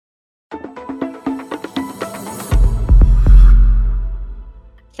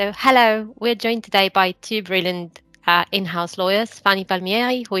So hello, we're joined today by two brilliant in-house lawyers, Fanny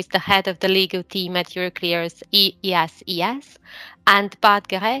Palmieri, who is the head of the legal team at Euroclear's ESES, and Bart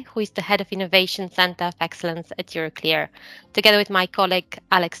Garré, who is the head of Innovation Center of Excellence at Euroclear. Together with my colleague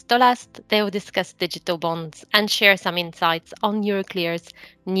Alex Tollast, they will discuss digital bonds and share some insights on Euroclear's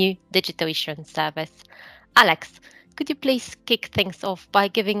new digital issuance service. Alex, could you please kick things off by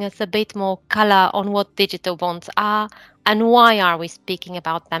giving us a bit more color on what digital bonds are and why are we speaking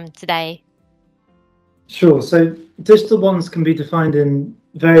about them today? Sure. So digital bonds can be defined in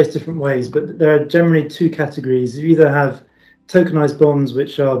various different ways, but there are generally two categories. You either have tokenized bonds,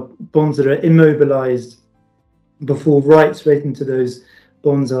 which are bonds that are immobilized before rights relating to those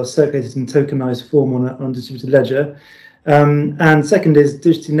bonds are circulated in tokenized form on a distributed ledger. And second is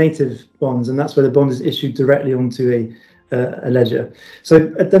digitally native bonds, and that's where the bond is issued directly onto a ledger.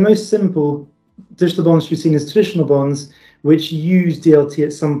 So at the most simple, digital bonds should be seen as traditional bonds which use DLT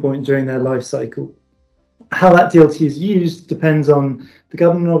at some point during their life cycle. How that DLT is used depends on the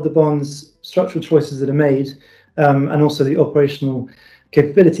government of the bonds, structural choices that are made, and also the operational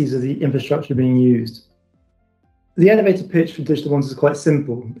capabilities of the infrastructure being used. The elevator pitch for digital bonds is quite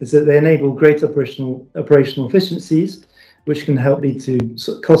simple. It's that they enable great operational efficiencies, which can help lead to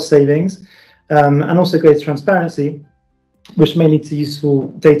cost savings, and also greater transparency, which may lead to useful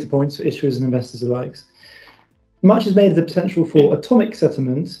data points for issuers and investors alike. Much is made of the potential for atomic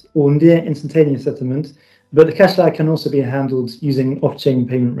settlement or near instantaneous settlement, but the cash lag can also be handled using off-chain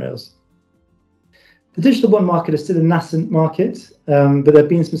payment rails. The digital bond market is still a nascent market, but there have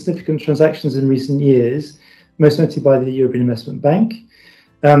been some significant transactions in recent years, most notably by the European Investment Bank.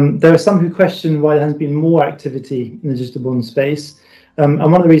 There are some who question why there hasn't been more activity in the digital bond space. And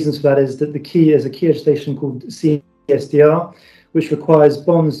one of the reasons for that is that there's a key legislation called CSDR, which requires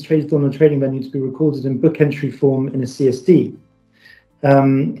bonds traded on a trading venue to be recorded in book entry form in a CSD.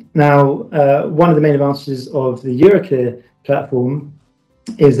 One of the main advantages of the Euroclear platform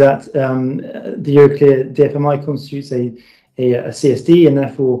is that the Euroclear D-FMI constitutes a CSD, and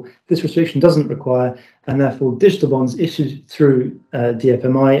therefore this restriction doesn't require, and therefore digital bonds issued through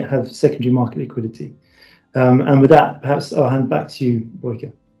D-FMI have secondary market liquidity. And with that, perhaps I'll hand back to you,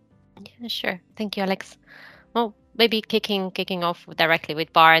 Boika. Yeah, sure. Thank you, Alex. Well, maybe kicking off directly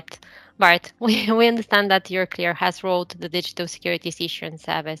with Bart. Bart, we understand that Euroclear has rolled the Digital Securities Issuance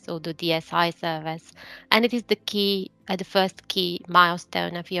Service, or the DSI service, and it is the first key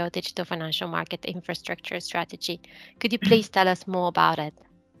milestone of your digital financial market infrastructure strategy. Could you please tell us more about it?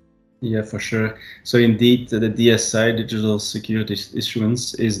 Yeah, for sure. So indeed, the DSI, Digital Securities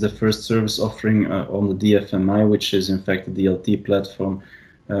Issuance, is the first service offering on the D-FMI, which is in fact a DLT platform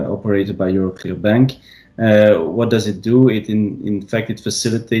operated by Euroclear Bank. What does it do? In fact, it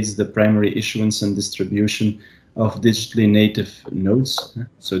facilitates the primary issuance and distribution of digitally native notes,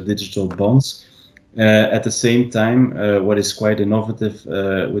 so digital bonds. At the same time, what is quite innovative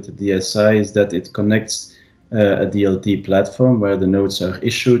with the DSI is that it connects a DLT platform where the notes are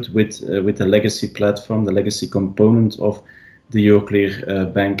issued with the legacy platform, the legacy component of the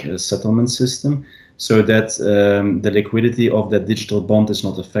Euroclear bank settlement system, so that the liquidity of that digital bond is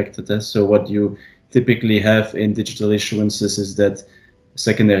not affected. So what you typically have in digital issuances is that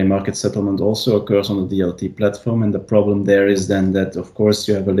secondary market settlement also occurs on the DLT platform, and the problem there is then that, of course,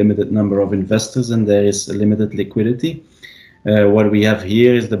 you have a limited number of investors and there is a limited liquidity. What we have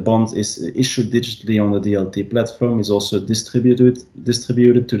here is the bond is issued digitally on the DLT platform, is also distributed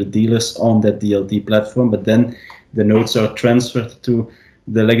to the dealers on that DLT platform, but then the notes are transferred to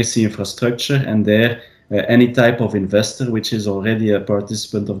the legacy infrastructure, and there any type of investor which is already a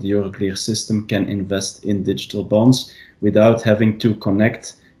participant of the Euroclear system can invest in digital bonds without having to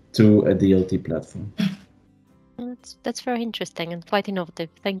connect to a DLT platform. That's very interesting and quite innovative.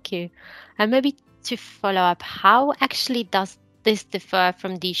 Thank you. And maybe to follow up, how actually does this differ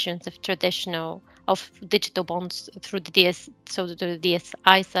from the issuance of digital bonds through the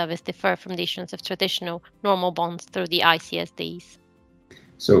DSI service differ from the issuance of traditional normal bonds through the ICSDs?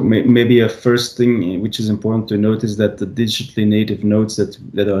 So maybe a first thing which is important to note is that the digitally native notes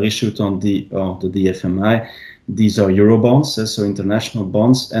that are issued on the D-FMI, these are Eurobonds, so international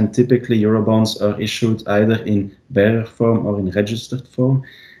bonds, and typically Eurobonds are issued either in bearer form or in registered form.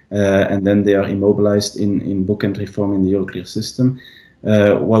 And then they are immobilized in book entry form in the Euroclear system.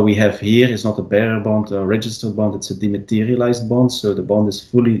 What we have here is not a bearer bond or a registered bond, it's a dematerialized bond, so the bond is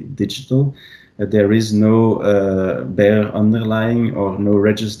fully digital. There is no bearer underlying or no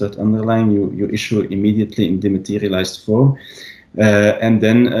registered underlying. You issue immediately in dematerialized form. And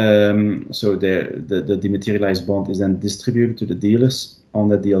then, so the dematerialized bond is then distributed to the dealers on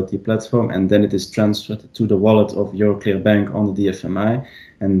the DLT platform, and then it is transferred to the wallet of Euroclear Bank on the D-FMI,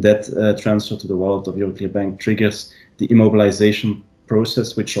 and that transfer to the wallet of Euroclear Bank triggers the immobilization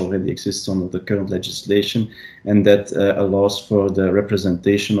process, which already exists under the current legislation, and that allows for the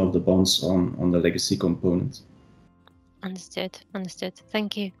representation of the bonds on the legacy component. Understood.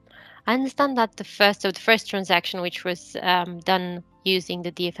 Thank you. I understand that the first transaction, which was done using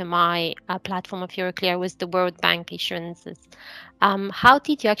the D-FMI platform of Euroclear, was the World Bank issuances. How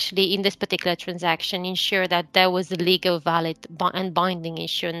did you actually, in this particular transaction, ensure that there was a legal, valid and binding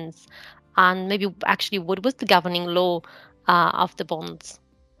issuance? And maybe actually, what was the governing law of the bonds?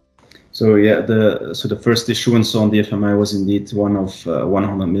 So yeah, the first issuance on the FMI was indeed one of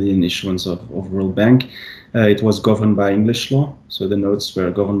 100 million issuance of World Bank. It was governed by English law, so the notes were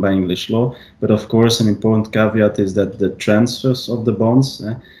governed by English law. But of course, an important caveat is that the transfers of the bonds,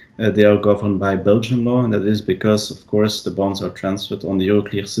 they are governed by Belgian law, and that is because, of course, the bonds are transferred on the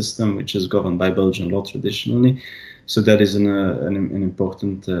Euroclear system, which is governed by Belgian law traditionally. So that is an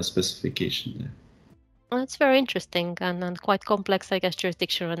important specification there. Well, that's very interesting and quite complex, I guess,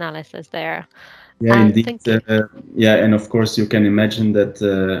 jurisdictional analysis there. Yeah, indeed. Yeah, and of course, you can imagine that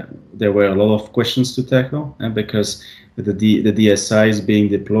there were a lot of questions to tackle because the DSI is being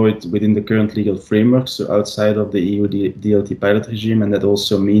deployed within the current legal framework, so outside of the EU DLT pilot regime, and that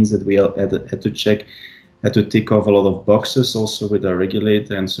also means that we had to tick off a lot of boxes also with our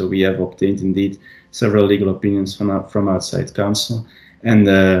regulator, and so we have obtained indeed several legal opinions from outside Counsel, and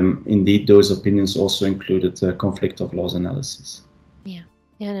indeed those opinions also included conflict of laws analysis.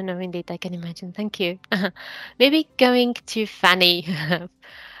 Yeah, no, indeed, I can imagine. Thank you. Maybe going to Fanny.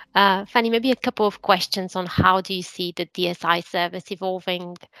 Fanny, maybe a couple of questions on how do you see the DSI service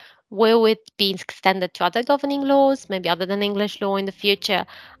evolving? Will it be extended to other governing laws, maybe other than English law in the future?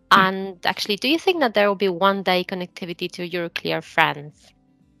 And actually, do you think that there will be one-day connectivity to Euroclear France?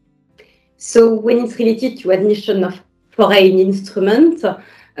 So when it's related to admission of foreign instruments,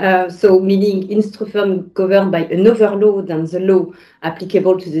 so meaning instrument governed by another law than the law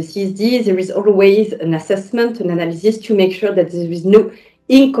applicable to the CSD, there is always an assessment, an analysis to make sure that there is no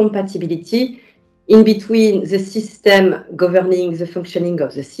incompatibility in between the system governing the functioning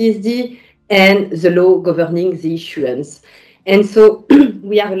of the CSD and the law governing the issuance. And so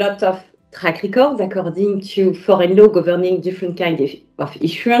we have a lot of track records according to foreign law governing different kinds of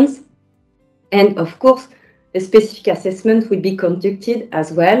issuance. And of course, a specific assessment will be conducted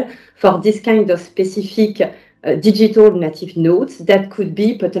as well for this kind of specific digital native notes that could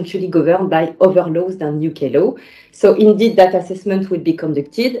be potentially governed by other laws than UK law. So indeed, that assessment will be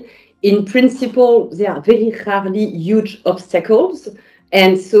conducted. In principle, there are very rarely huge obstacles.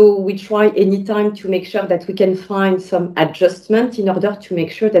 And so we try anytime to make sure that we can find some adjustment in order to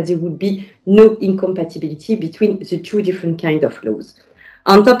make sure that there would be no incompatibility between the two different kinds of laws.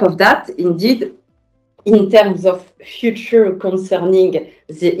 On top of that, indeed, in terms of future concerning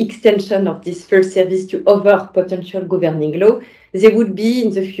the extension of this first service to other potential governing law, there would be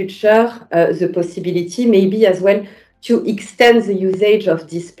in the future the possibility maybe as well to extend the usage of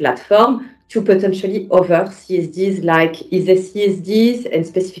this platform to potentially other CSDs like ESES CSDs and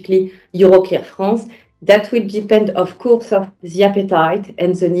specifically Euroclear France. That will depend, of course, of the appetite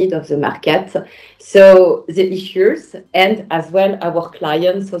and the need of the market. So the issuers and as well our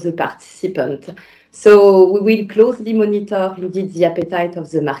clients or the participant. So we will closely monitor indeed the appetite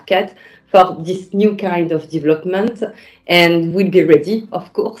of the market for this new kind of development, and we'll be ready,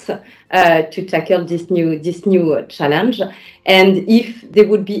 of course, to tackle this new challenge. And if there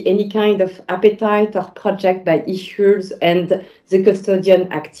would be any kind of appetite or project by issuers and the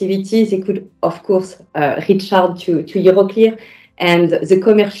custodian activities, they could, of course, reach out to Euroclear and the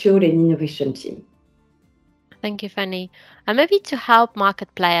commercial and innovation team. Thank you, Fanny. And maybe to help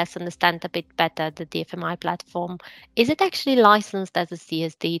market players understand a bit better the D-FMI platform, is it actually licensed as a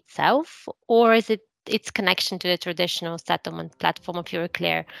CSD itself, or is it its connection to the traditional settlement platform of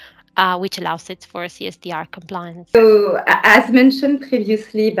Euroclear, which allows it for CSDR compliance? So, as mentioned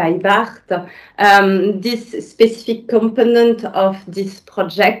previously by Bart, this specific component of this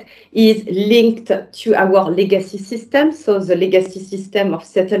project is linked to our legacy system. So, the legacy system of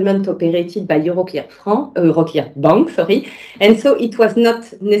settlement operated by Euroclear Bank, And so, it was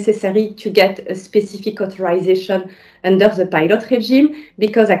not necessary to get a specific authorization under the pilot regime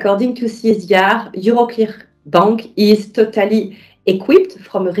because, according to CSDR, Euroclear Bank is totally equipped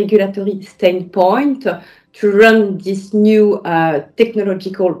from a regulatory standpoint to run this new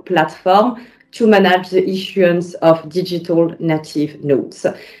technological platform to manage the issuance of digital native notes.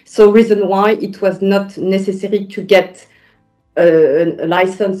 So reason why it was not necessary to get a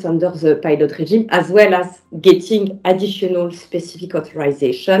license under the pilot regime, as well as getting additional specific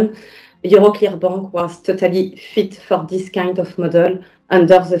authorization. Euroclear Bank was totally fit for this kind of model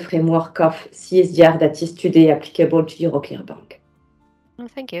under the framework of CSDR that is today applicable to Euroclear Bank. Oh,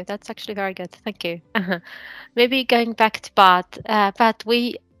 thank you. That's actually very good. Thank you. Maybe going back to Bart. Bart,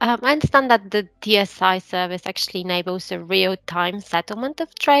 I understand that the DSI service actually enables a real-time settlement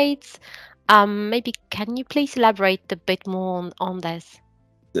of trades. Maybe can you please elaborate a bit more on this?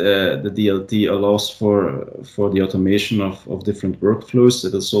 The DLT allows for the automation of different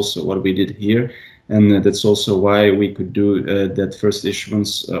workflows. That's also what we did here, and that's also why we could do that first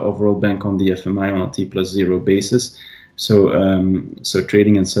issuance overall bank on D-FMI on a T+0 basis. So so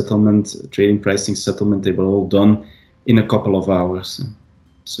trading and settlement, trading, pricing, settlement, they were all done in a couple of hours.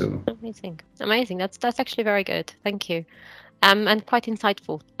 So amazing. That's actually very good. Thank you. And quite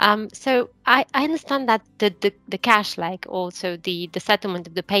insightful. So I understand that the cash leg, also the settlement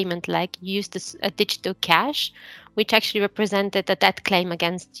of the payment leg, used a digital cash, which actually represented a debt claim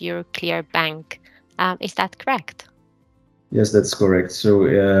against Euroclear Bank. Is that correct? Yes, that's correct. So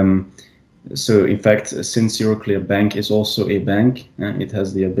in fact, since Euroclear Bank is also a bank, it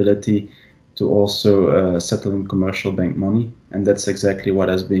has the ability to also settle in commercial bank money, and that's exactly what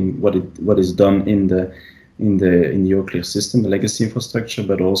is done in the Euroclear system, the legacy infrastructure,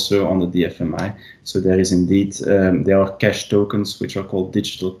 but also on the D-FMI. So there is indeed there are cash tokens which are called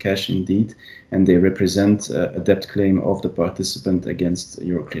digital cash indeed, and they represent a debt claim of the participant against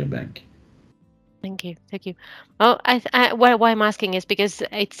Euroclear Bank. Thank you. Well, why I'm asking is because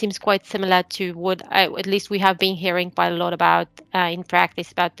it seems quite similar to what at least we have been hearing quite a lot about in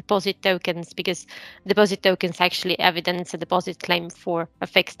practice about deposit tokens, because deposit tokens actually evidence a deposit claim for a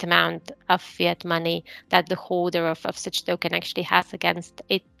fixed amount of fiat money that the holder of such token actually has against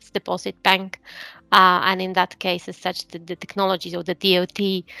its deposit bank. And in that case, as such, the technology or the DOT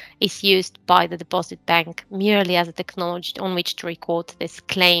is used by the deposit bank merely as a technology on which to record this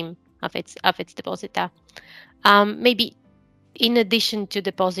claim of its depositor. Maybe in addition to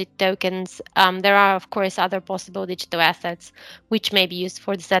deposit tokens, there are of course other possible digital assets which may be used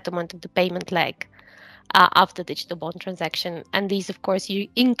for the settlement of the payment leg of the digital bond transaction. And these, of course,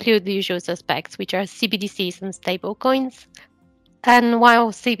 include the usual suspects, which are CBDCs and stablecoins. And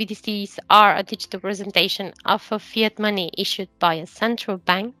while CBDCs are a digital representation of a fiat money issued by a central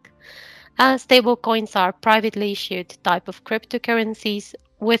bank, stablecoins are privately issued type of cryptocurrencies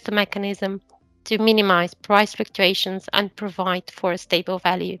with a mechanism to minimize price fluctuations and provide for a stable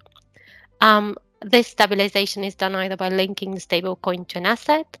value. This stabilization is done either by linking the stablecoin to an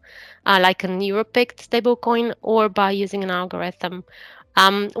asset, like an euro-pegged stablecoin, or by using an algorithm.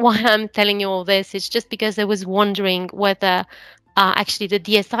 Why I'm telling you all this is just because I was wondering whether actually the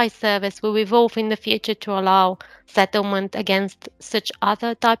DSI service will evolve in the future to allow settlement against such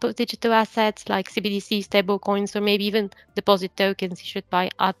other type of digital assets like CBDC, stablecoins, or maybe even deposit tokens issued by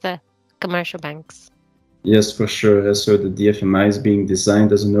other commercial banks. Yes, for sure. So the D-FMI is being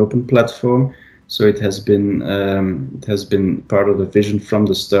designed as an open platform. So it has been part of the vision from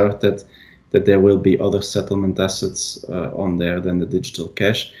the start that there will be other settlement assets on there than the digital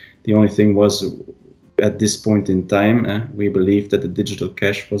cash. The only thing was, at this point in time, we believe that the digital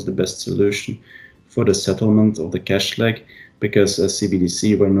cash was the best solution for the settlement of the cash leg, because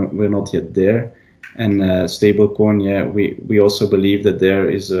CBDC we're not yet there, and stablecoin, we also believe that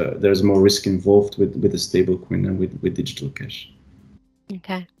there's more risk involved with the stablecoin than with digital cash.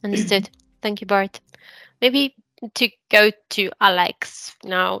 Okay, understood. Thank you, Bart. Maybe to go to Alex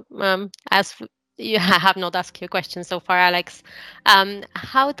now, as you have not asked your question so far, Alex.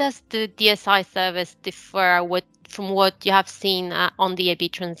 How does the DSI service differ from what you have seen on the AB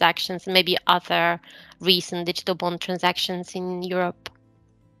transactions and maybe other recent digital bond transactions in Europe?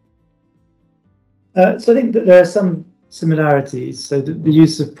 So I think that there are some similarities. So the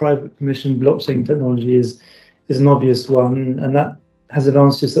use of private permission blockchain technology is an obvious one, and that has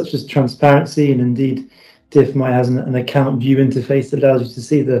advantages such as transparency, and indeed D-FMI has an account view interface that allows you to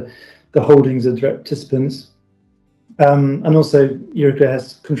see the holdings of direct participants. And also Euroclear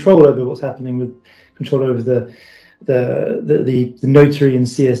has control over what's happening, with control over the notary and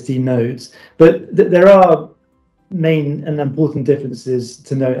CSD nodes. But there are main and important differences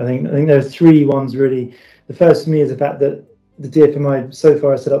to note. I think there are three ones really. The first for me is the fact that the D-FMI so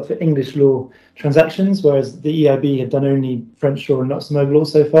far is set up for English law transactions, whereas the EIB have done only French law and Luxembourg law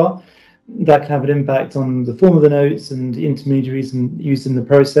so far. That can have an impact on the form of the notes and the intermediaries used in the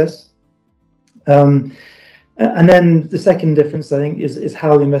process. And then the second difference, I think, is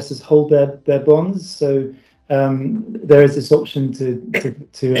how the investors hold their bonds. So there is this option to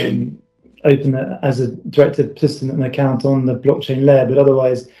open as a directed participant an account on the blockchain layer, but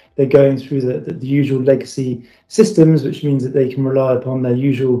otherwise they're going through the usual legacy systems, which means that they can rely upon their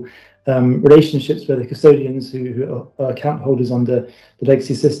usual relationships with the custodians who are account holders under the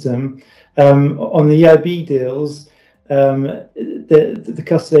legacy system. On the EIB deals, the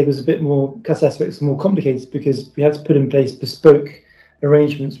custody was a bit more, custody aspects are more complicated because we had to put in place bespoke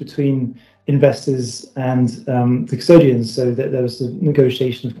arrangements between investors and the custodians, so that there was the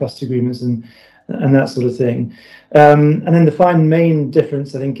negotiation of custody agreements and that sort of thing. And then the main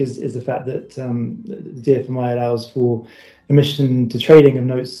difference, I think, is the fact that the D-FMI allows for emission to trading of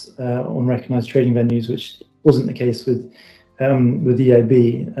notes on recognised trading venues, which wasn't the case with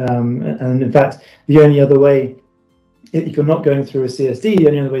EIB. And in fact, the only other way, if you're not going through a CSD, the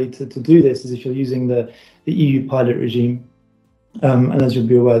only other way to do this is if you're using the EU pilot regime. And as you'll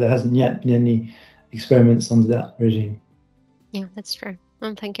be aware, there hasn't yet been any experiments under that regime. Yeah, that's true.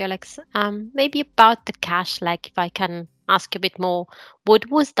 Thank you, Alex. Maybe about the cash leg, if I can ask a bit more, what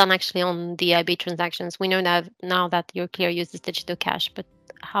was done actually on the EIB transactions? We know now that Euroclear uses digital cash, but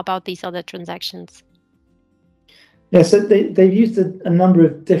how about these other transactions? Yeah, so they've used a number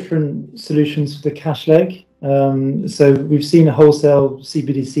of different solutions for the cash leg. So we've seen a wholesale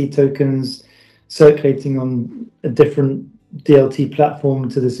CBDC tokens circulating on a different DLT platform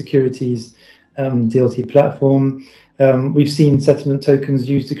to the securities DLT platform. We've seen settlement tokens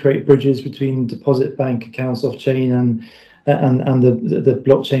used to create bridges between deposit bank accounts off-chain and the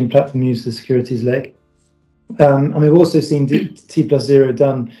blockchain platform used the securities leg. And we've also seen T+0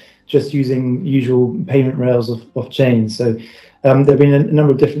 done just using usual payment rails off-chain. So there have been a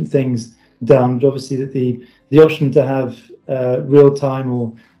number of different things done, but obviously that the option to have real-time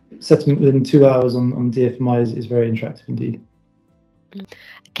or settlement within 2 hours on D-FMI is very attractive indeed.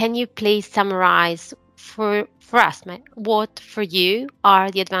 Can you please summarize for us, what for you are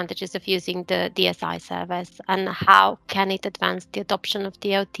the advantages of using the DSI service, and how can it advance the adoption of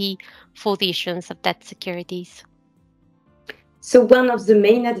DLT for the issuance of debt securities? So one of the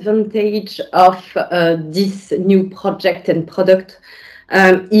main advantages of this new project and product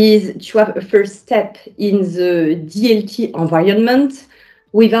is to have a first step in the DLT environment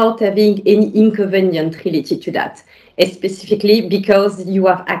without having any inconvenience related to that, specifically because you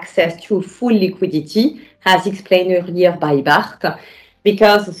have access to full liquidity, as explained earlier by Bart,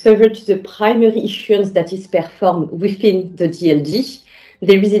 because several to the primary issuance that is performed within the DLT,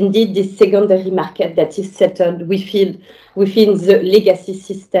 there is indeed this secondary market that is settled within the legacy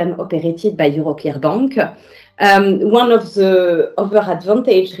system operated by Euroclear Bank. One of the other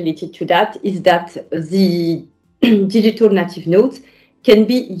advantages related to that is that the digital native notes can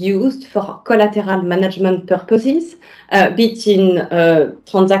be used for collateral management purposes, be it in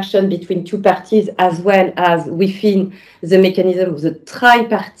transaction between two parties as well as within the mechanism of the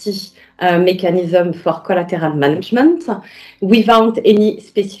tri-party mechanism for collateral management without any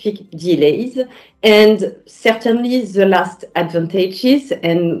specific delays. And certainly the last advantages,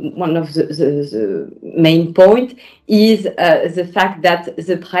 and one of the main point, is the fact that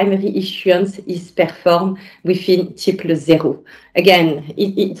the primary issuance is performed within T+0. Again,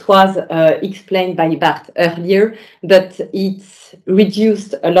 it was explained by Bart earlier, but it's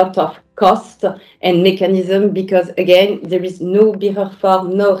reduced a lot of cost and mechanism because, again, there is no bearer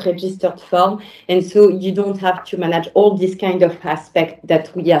form, no registered form, and so you don't have to manage all this kind of aspect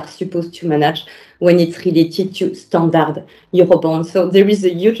that we are supposed to manage when it's related to standard Eurobond. So there is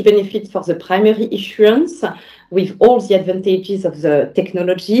a huge benefit for the primary issuance with all the advantages of the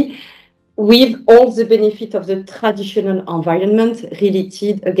technology, with all the benefit of the traditional environment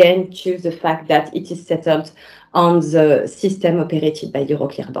related, again, to the fact that it is settled on the system operated by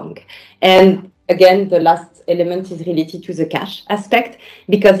Euroclear Bank. And again, the last element is related to the cash aspect,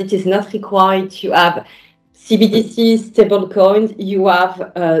 because it is not required to have CBDC, stablecoins. You have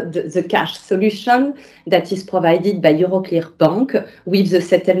the cash solution that is provided by Euroclear Bank with the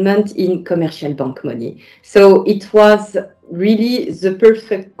settlement in commercial bank money. So it was really the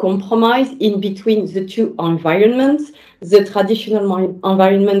perfect compromise in between the two environments, the traditional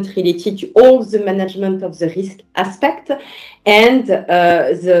environment related to all the management of the risk aspect and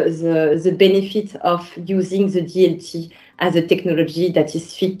the benefit of using the DLT as a technology that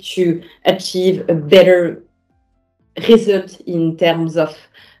is fit to achieve a better result in terms of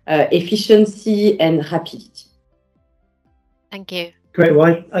efficiency and rapidity. Thank you. Great.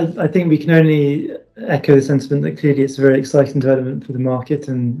 Well, I think we can only echo the sentiment that clearly it's a very exciting development for the market,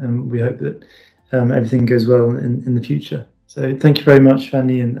 and we hope that everything goes well in the future. So thank you very much,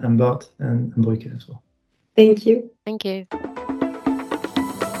 Fanny and Bart and Boika as well. Thank you. Thank you.